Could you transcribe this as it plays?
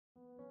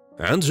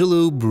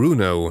Angelo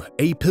Bruno,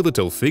 a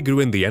pivotal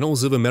figure in the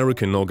annals of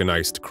American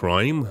organized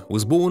crime,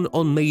 was born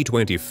on May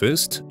 21,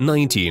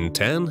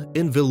 1910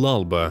 in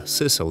Villalba,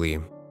 Sicily.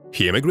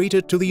 He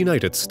immigrated to the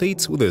United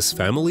States with his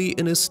family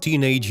in his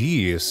teenage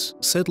years,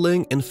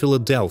 settling in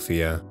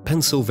Philadelphia,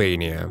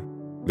 Pennsylvania.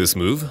 This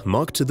move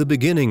marked the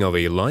beginning of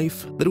a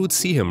life that would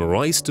see him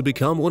rise to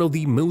become one of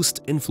the most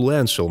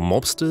influential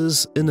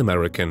mobsters in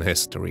American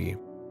history.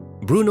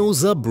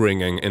 Bruno's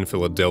upbringing in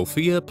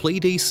Philadelphia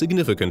played a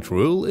significant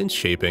role in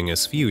shaping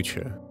his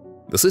future.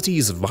 The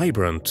city's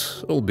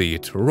vibrant,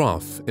 albeit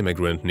rough,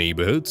 immigrant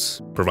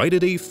neighborhoods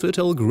provided a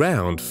fertile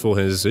ground for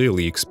his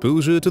early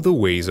exposure to the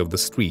ways of the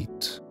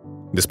street.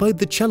 Despite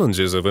the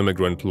challenges of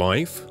immigrant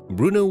life,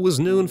 Bruno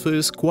was known for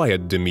his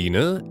quiet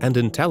demeanor and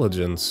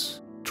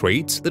intelligence,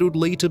 traits that would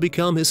later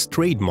become his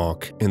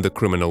trademark in the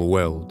criminal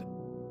world.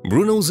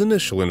 Bruno's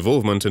initial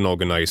involvement in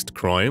organized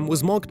crime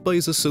was marked by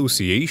his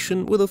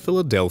association with the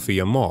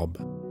Philadelphia mob.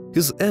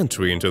 His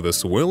entry into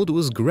this world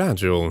was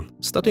gradual,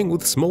 starting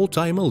with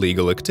small-time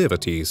illegal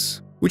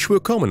activities, which were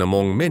common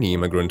among many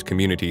immigrant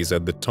communities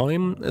at the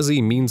time as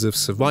a means of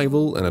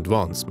survival and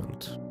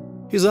advancement.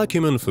 His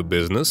acumen for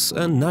business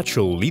and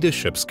natural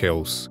leadership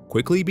skills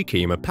quickly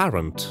became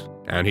apparent,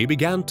 and he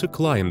began to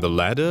climb the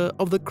ladder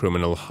of the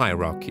criminal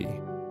hierarchy.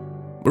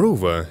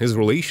 Moreover, his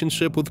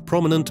relationship with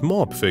prominent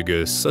mob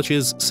figures such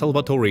as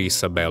Salvatore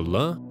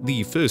Sabella,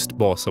 the first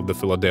boss of the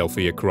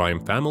Philadelphia crime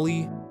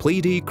family,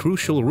 played a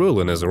crucial role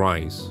in his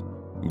rise.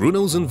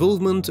 Bruno's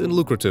involvement in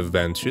lucrative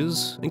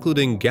ventures,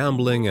 including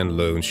gambling and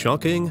loan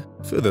sharking,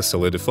 further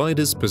solidified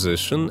his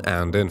position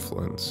and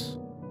influence.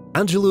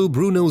 Angelo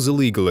Bruno's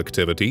illegal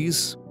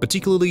activities,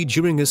 particularly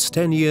during his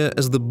tenure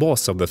as the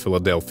boss of the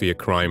Philadelphia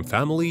crime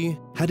family,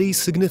 had a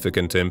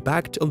significant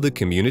impact on the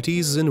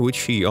communities in which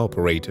he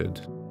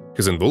operated.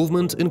 His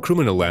involvement in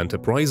criminal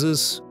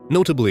enterprises,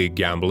 notably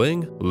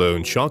gambling,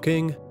 loan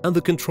sharking, and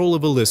the control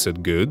of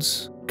illicit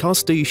goods,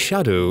 cast a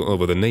shadow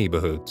over the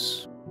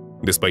neighborhoods.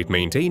 Despite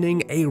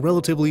maintaining a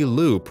relatively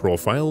low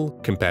profile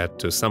compared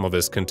to some of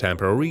his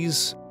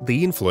contemporaries,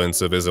 the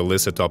influence of his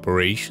illicit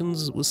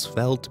operations was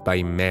felt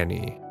by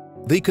many.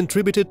 They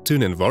contributed to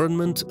an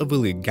environment of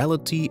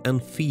illegality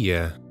and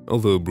fear,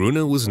 although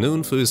Bruno was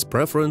known for his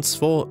preference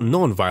for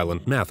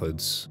non-violent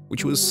methods,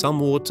 which was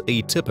somewhat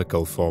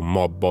atypical for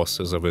mob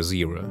bosses of his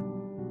era.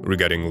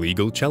 Regarding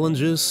legal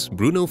challenges,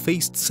 Bruno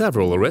faced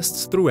several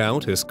arrests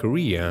throughout his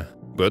career,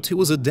 but he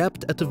was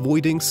adept at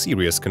avoiding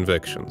serious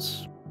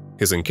convictions.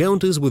 His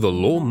encounters with the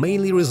law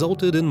mainly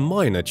resulted in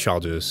minor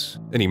charges,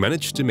 and he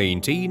managed to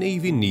maintain a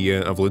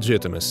veneer of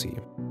legitimacy.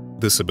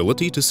 This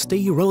ability to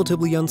stay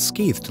relatively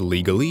unscathed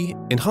legally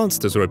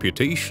enhanced his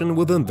reputation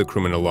within the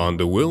criminal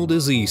underworld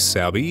as a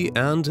savvy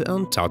and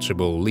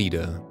untouchable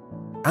leader.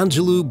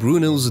 Angelo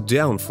Bruno's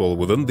downfall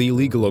within the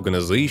illegal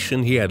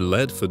organization he had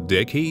led for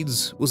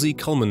decades was a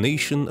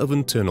culmination of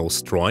internal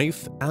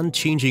strife and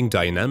changing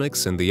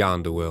dynamics in the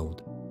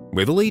underworld.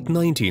 By the late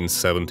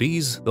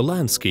 1970s, the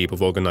landscape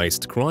of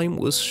organized crime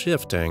was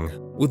shifting,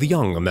 with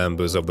young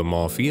members of the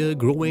Mafia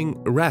growing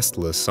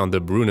restless under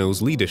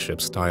Bruno's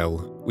leadership style,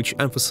 which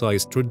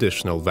emphasized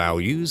traditional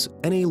values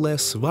and a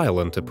less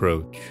violent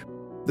approach.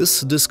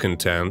 This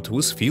discontent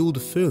was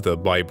fueled further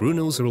by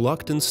Bruno's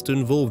reluctance to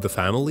involve the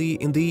family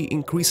in the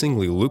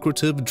increasingly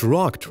lucrative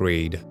drug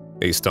trade,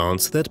 a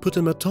stance that put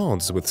him at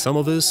odds with some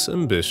of his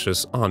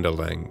ambitious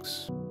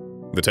underlings.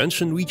 The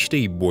tension reached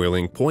a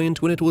boiling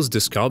point when it was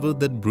discovered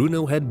that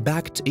Bruno had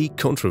backed a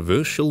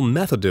controversial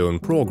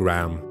methadone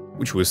program,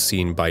 which was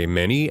seen by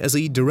many as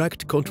a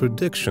direct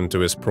contradiction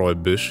to his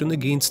prohibition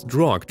against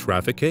drug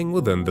trafficking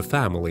within the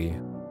family.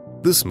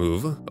 This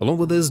move, along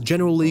with his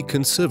generally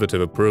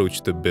conservative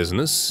approach to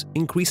business,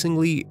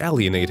 increasingly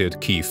alienated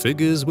key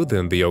figures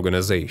within the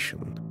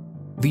organization.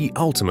 The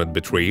ultimate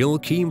betrayal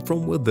came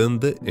from within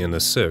the inner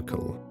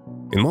circle.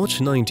 In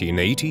March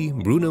 1980,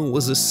 Bruno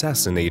was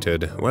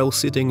assassinated while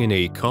sitting in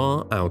a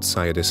car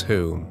outside his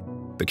home.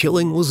 The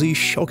killing was a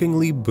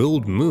shockingly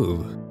bold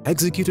move,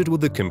 executed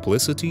with the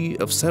complicity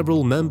of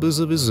several members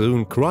of his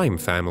own crime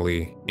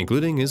family,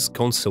 including his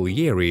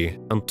consigliere,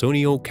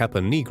 Antonio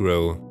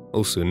Caponegro,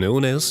 also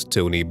known as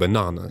Tony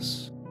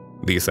Bananas.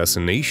 The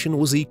assassination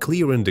was a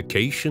clear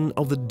indication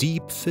of the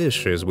deep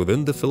fissures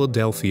within the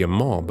Philadelphia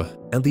mob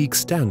and the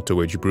extent to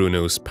which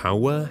Bruno's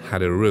power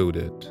had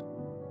eroded.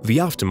 The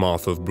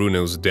aftermath of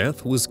Bruno's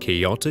death was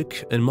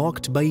chaotic and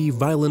marked by a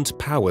violent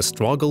power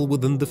struggle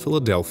within the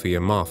Philadelphia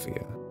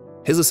Mafia.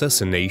 His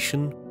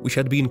assassination, which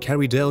had been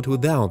carried out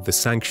without the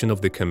sanction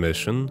of the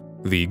Commission,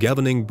 the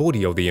governing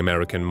body of the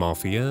American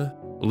Mafia,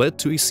 led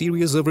to a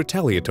series of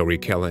retaliatory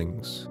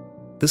killings.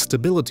 The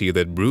stability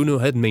that Bruno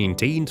had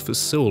maintained for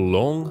so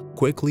long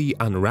quickly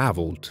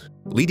unraveled,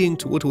 leading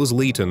to what was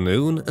later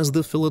known as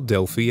the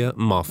Philadelphia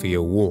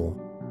Mafia War.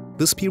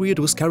 This period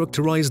was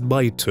characterized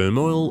by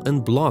turmoil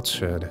and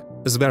bloodshed,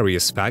 as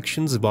various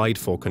factions vied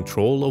for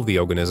control of the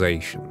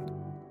organization.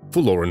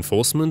 For law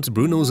enforcement,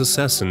 Bruno's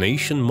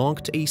assassination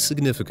marked a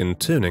significant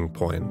turning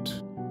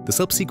point. The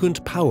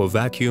subsequent power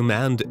vacuum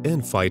and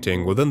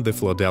infighting within the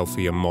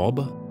Philadelphia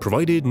mob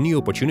provided new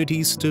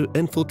opportunities to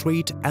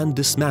infiltrate and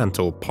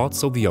dismantle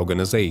parts of the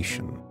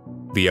organization.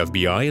 The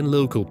FBI and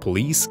local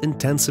police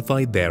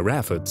intensified their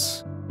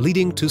efforts,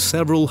 leading to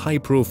several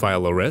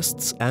high-profile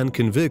arrests and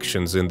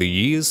convictions in the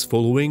years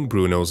following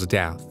Bruno's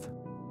death.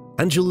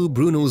 Angelo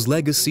Bruno's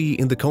legacy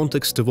in the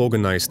context of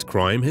organized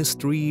crime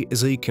history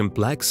is a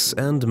complex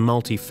and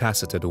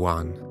multifaceted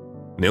one.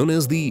 Known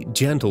as the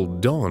Gentle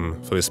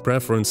Don for his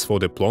preference for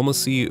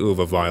diplomacy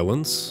over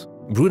violence,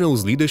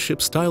 Bruno's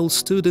leadership style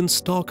stood in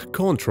stark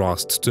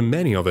contrast to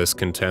many of his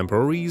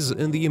contemporaries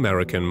in the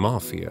American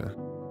Mafia.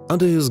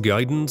 Under his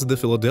guidance, the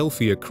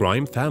Philadelphia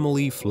crime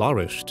family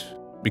flourished,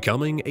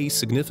 becoming a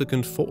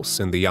significant force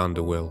in the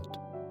underworld.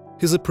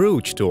 His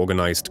approach to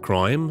organized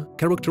crime,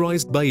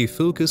 characterized by a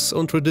focus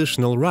on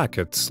traditional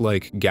rackets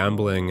like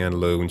gambling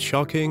and loan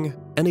sharking,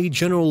 and a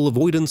general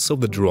avoidance of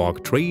the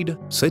drug trade,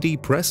 set a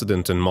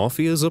precedent in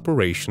Mafia's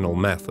operational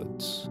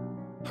methods.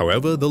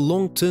 However, the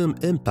long-term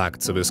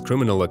impacts of his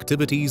criminal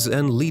activities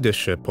and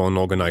leadership on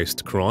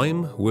organized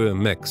crime were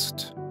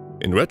mixed.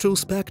 In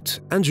retrospect,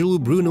 Angelo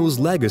Bruno's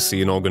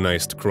legacy in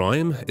organized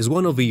crime is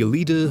one of a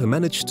leader who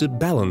managed to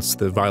balance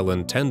the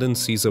violent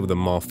tendencies of the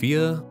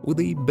Mafia with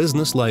a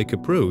business-like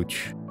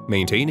approach,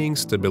 maintaining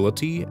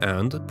stability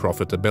and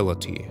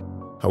profitability.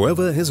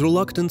 However, his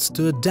reluctance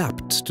to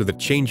adapt to the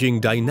changing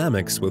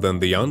dynamics within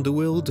the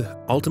underworld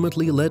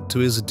ultimately led to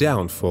his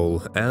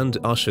downfall and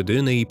ushered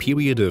in a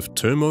period of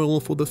turmoil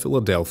for the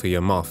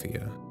Philadelphia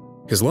Mafia.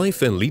 His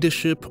life and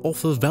leadership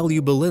offer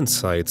valuable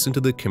insights into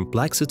the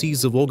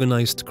complexities of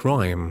organized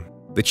crime,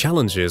 the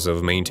challenges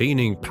of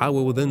maintaining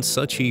power within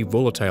such a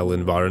volatile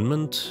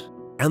environment,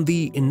 and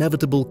the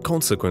inevitable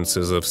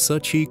consequences of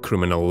such a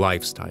criminal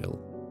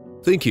lifestyle.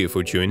 Thank you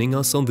for joining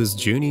us on this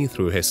journey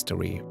through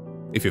history.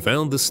 If you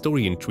found this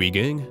story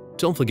intriguing,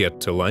 don't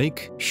forget to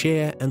like,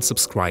 share, and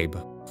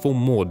subscribe for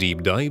more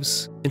deep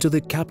dives into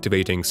the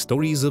captivating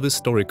stories of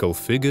historical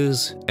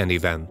figures and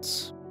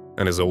events.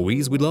 And as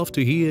always, we'd love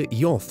to hear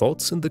your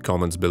thoughts in the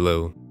comments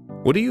below.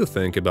 What do you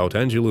think about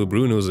Angelo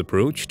Bruno's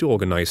approach to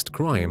organized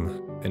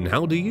crime? And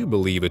how do you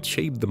believe it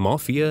shaped the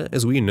Mafia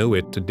as we know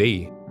it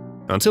today?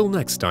 Until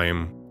next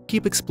time,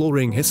 keep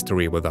exploring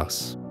history with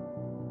us.